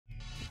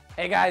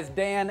Hey guys,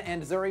 Dan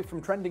and Zuri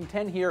from Trending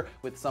 10 here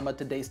with some of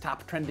today's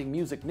top trending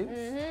music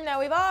news.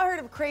 Now we've all heard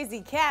of crazy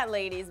cat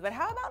ladies, but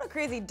how about a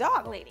crazy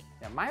dog lady?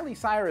 Yeah, Miley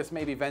Cyrus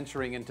may be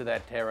venturing into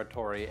that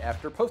territory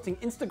after posting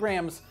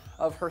Instagrams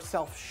of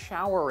herself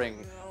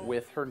showering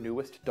with her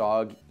newest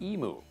dog,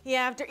 Emu.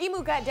 Yeah, after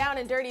Emu got down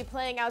and dirty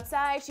playing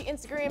outside, she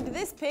Instagrammed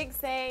this pic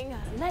saying,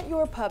 "Let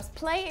your pups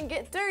play and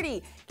get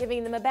dirty.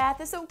 Giving them a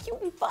bath is so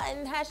cute and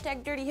fun.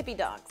 Hashtag dirty hippie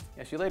dogs."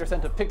 Yeah, she later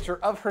sent a picture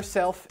of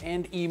herself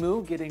and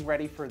Emu getting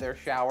ready for their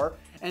shower.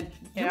 And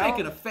you're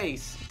making a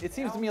face. It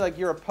seems to me like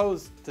you're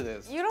opposed to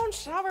this. You don't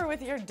shower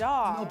with your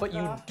dog. No, but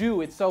you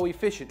do. It's so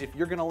efficient. If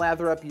you're gonna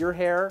lather up your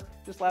hair,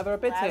 just lather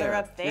up its hair. Lather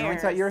up theirs. You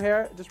rinse out your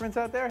hair, just rinse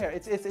out their hair.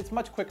 It's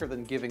much quicker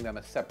than giving them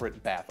a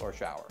separate bath or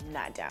shower.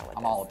 Not down with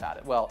I'm all about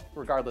it. Well,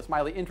 regardless,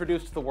 Miley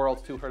introduced the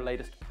world to her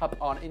latest pup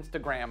on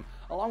Instagram,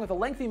 along with a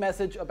lengthy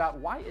message about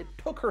why it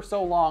took her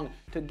so long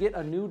to get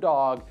a new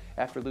dog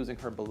after losing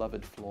her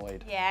beloved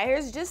Floyd. Yeah,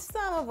 here's just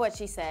some of what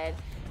she said.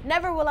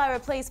 "Never will I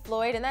replace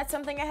Floyd, and that's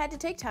something I had to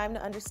take time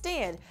to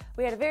understand.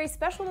 We had a very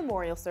special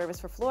memorial service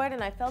for Floyd,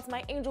 and I felt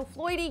my angel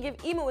Floydie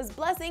give Emu his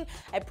blessing.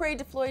 I prayed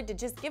to Floyd to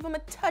just give him a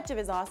touch of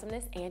his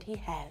awesomeness, and he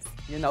has."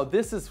 You know,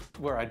 this is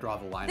where I draw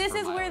the line. This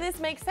is where this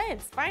makes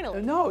sense,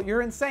 finally. No,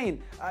 you're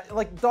insane.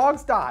 Like,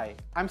 dogs die.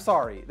 I'm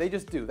sorry. They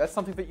just do. That's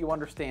something that you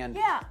understand.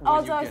 Yeah,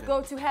 all dogs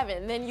go to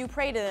heaven. Then you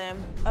pray to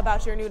them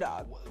about your new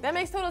dog. That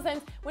makes total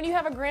sense when you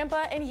have a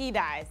grandpa and he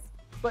dies.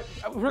 But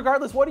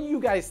regardless, what do you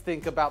guys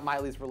think about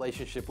Miley's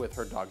relationship with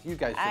her dogs? You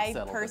guys should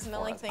settle I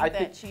personally this for us. think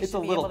that she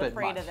should be able to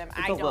pray to them.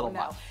 I don't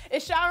know.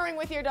 Is showering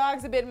with your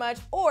dogs a bit much,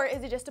 or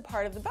is it just a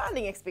part of the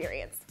bonding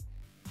experience?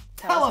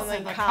 Tell us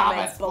in the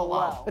comments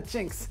below.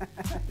 Jinx.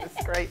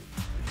 That's great.